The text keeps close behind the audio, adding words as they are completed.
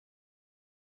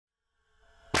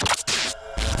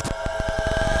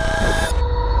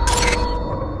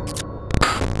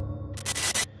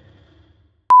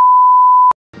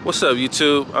What's up,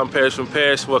 YouTube? I'm Paris from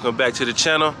Paris. Welcome back to the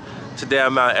channel. Today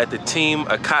I'm out at the Team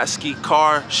Akatsuki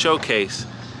car showcase.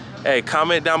 Hey,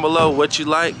 comment down below what you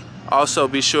like. Also,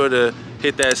 be sure to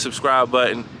hit that subscribe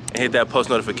button and hit that post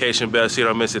notification bell so you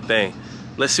don't miss a thing.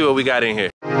 Let's see what we got in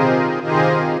here.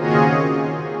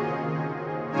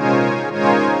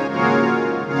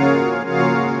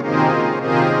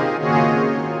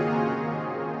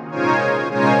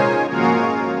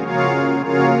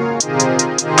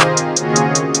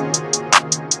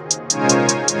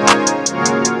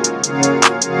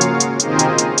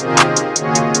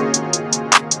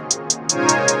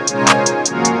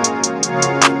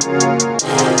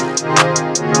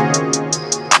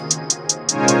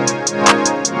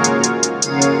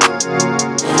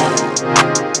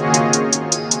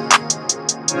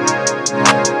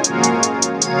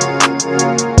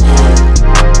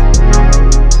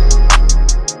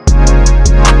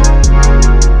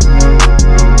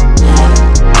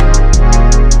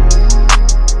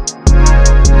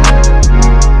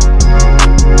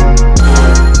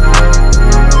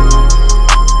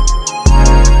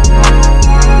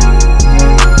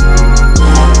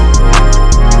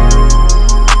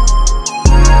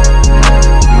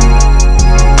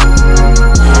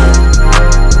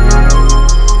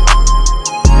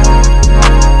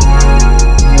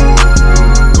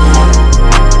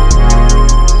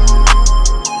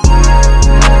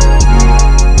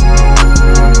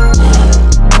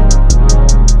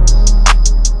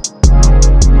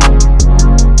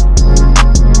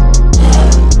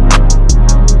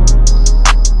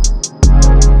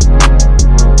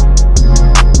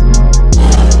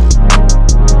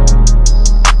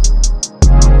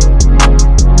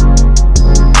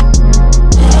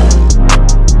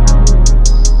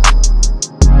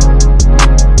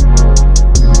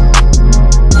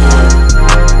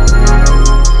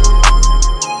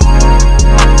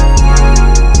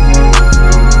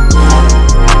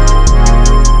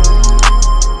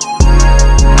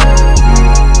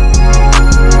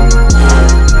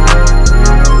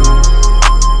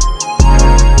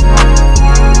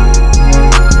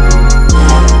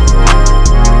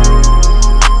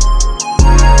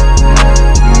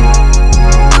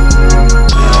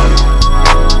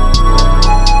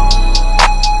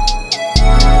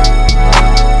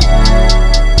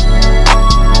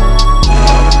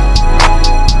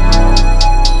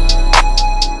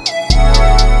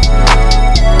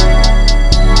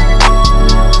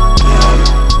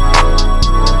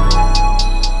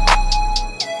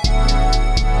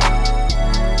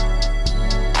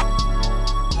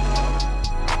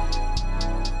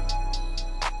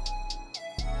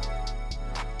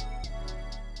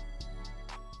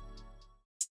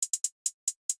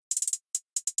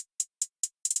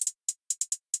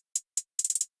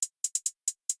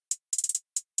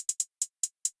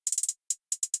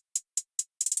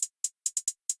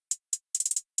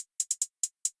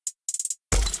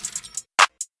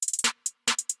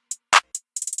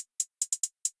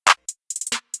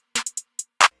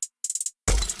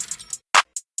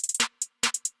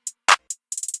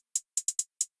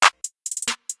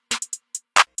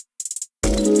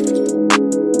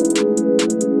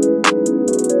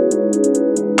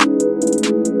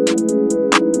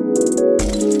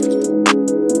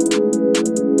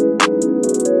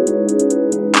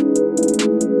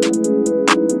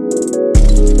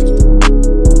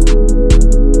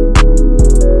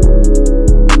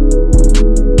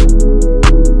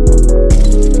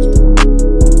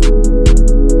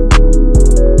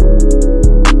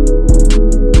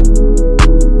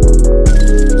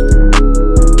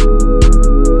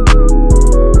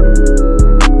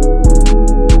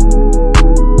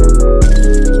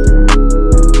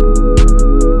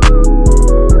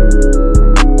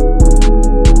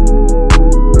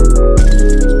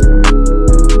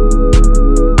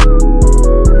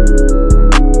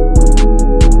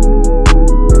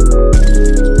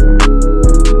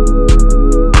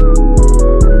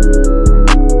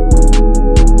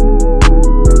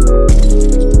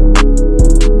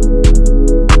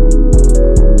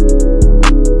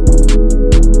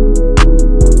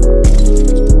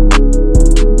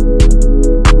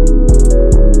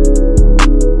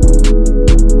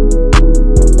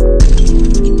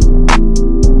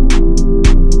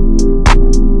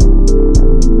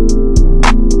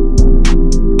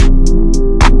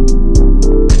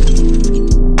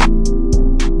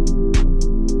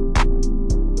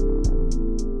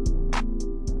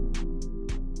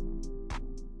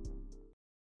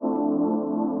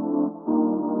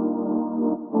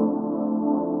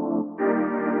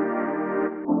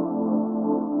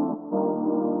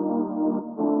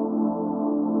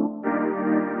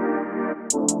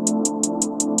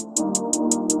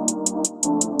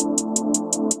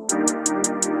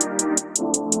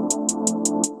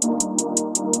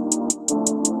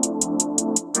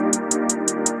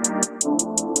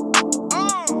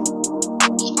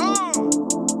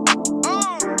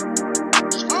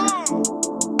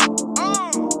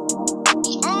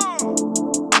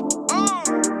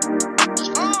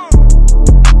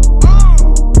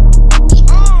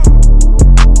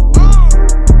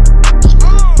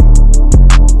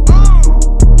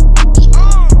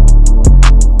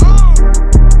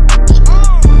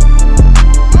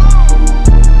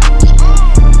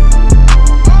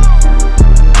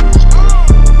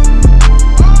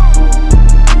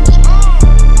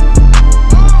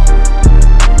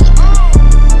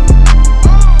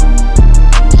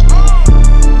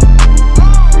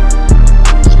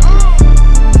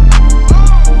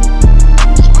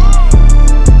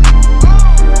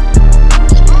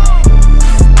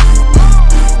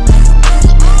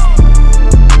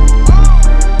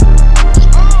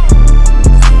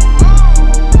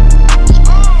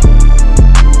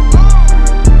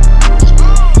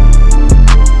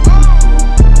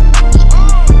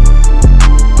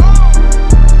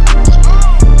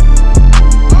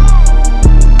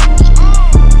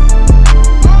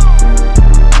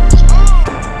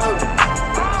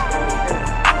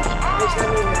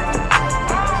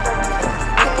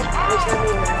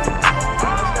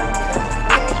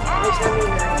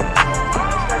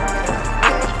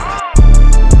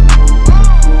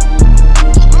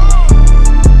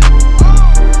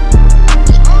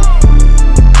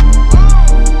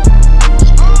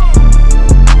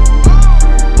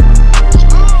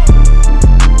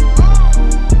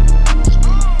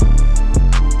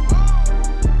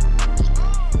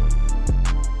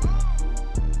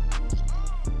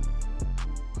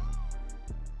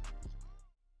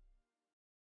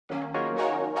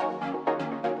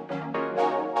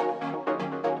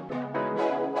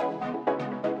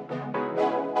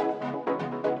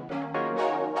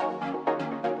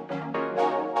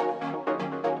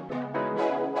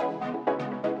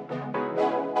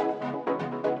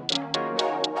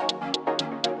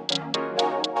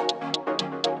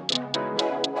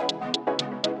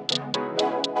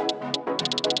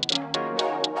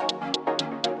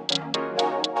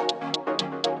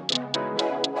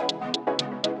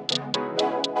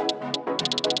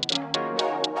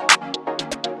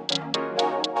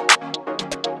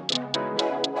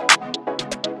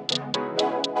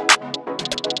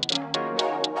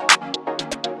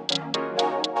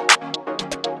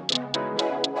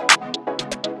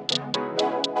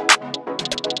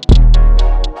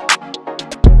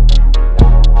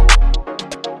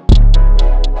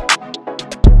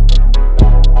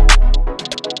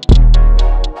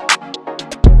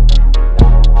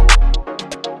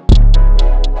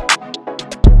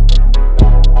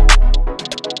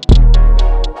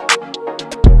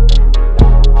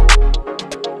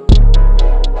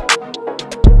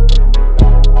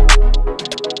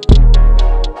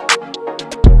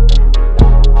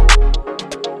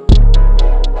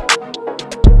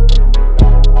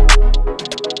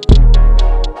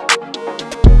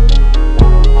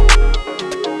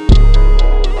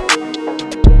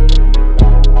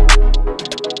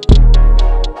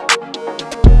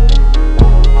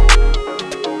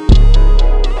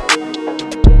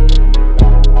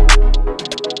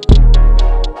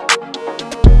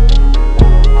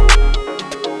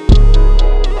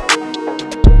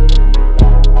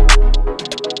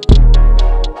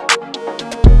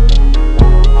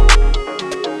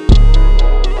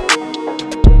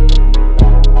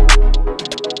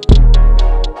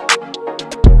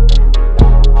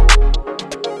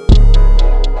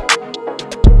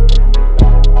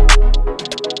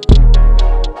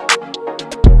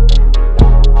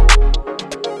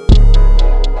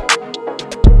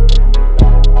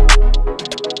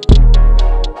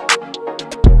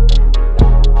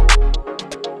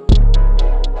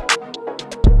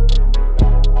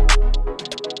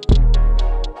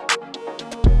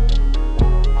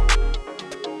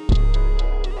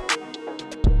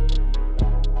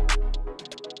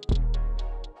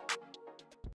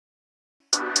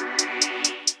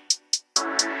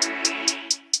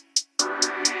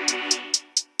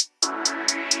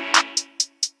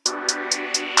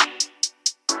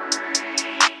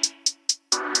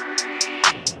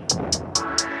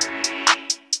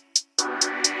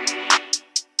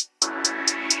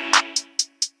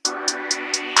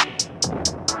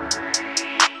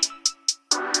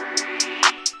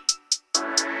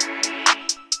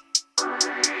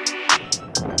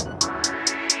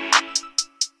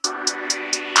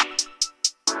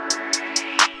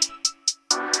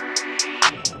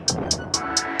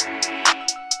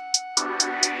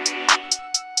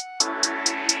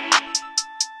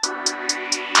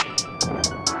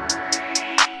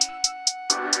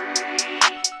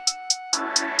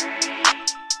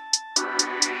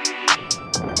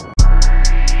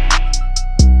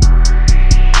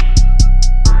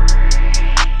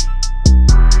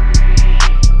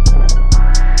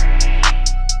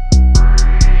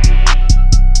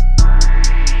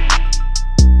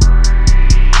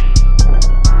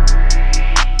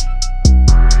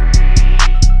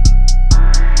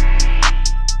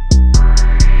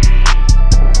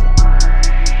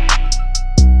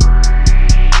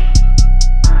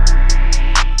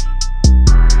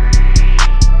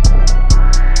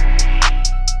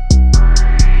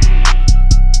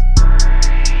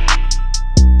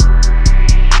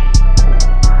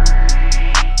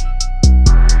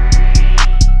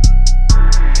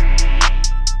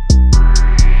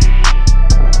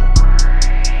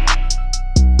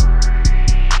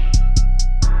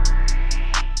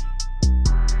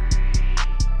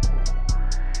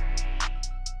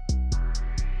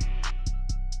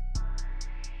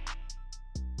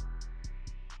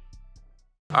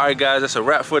 All right, guys, that's a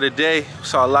wrap for today.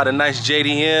 Saw a lot of nice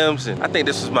JDMs, and I think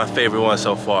this was my favorite one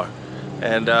so far.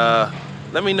 And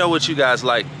let me know what you guys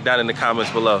like down in the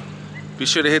comments below. Be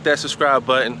sure to hit that subscribe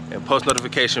button and post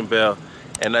notification bell.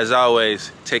 And as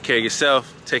always, take care of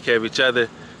yourself, take care of each other.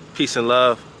 Peace and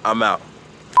love. I'm out.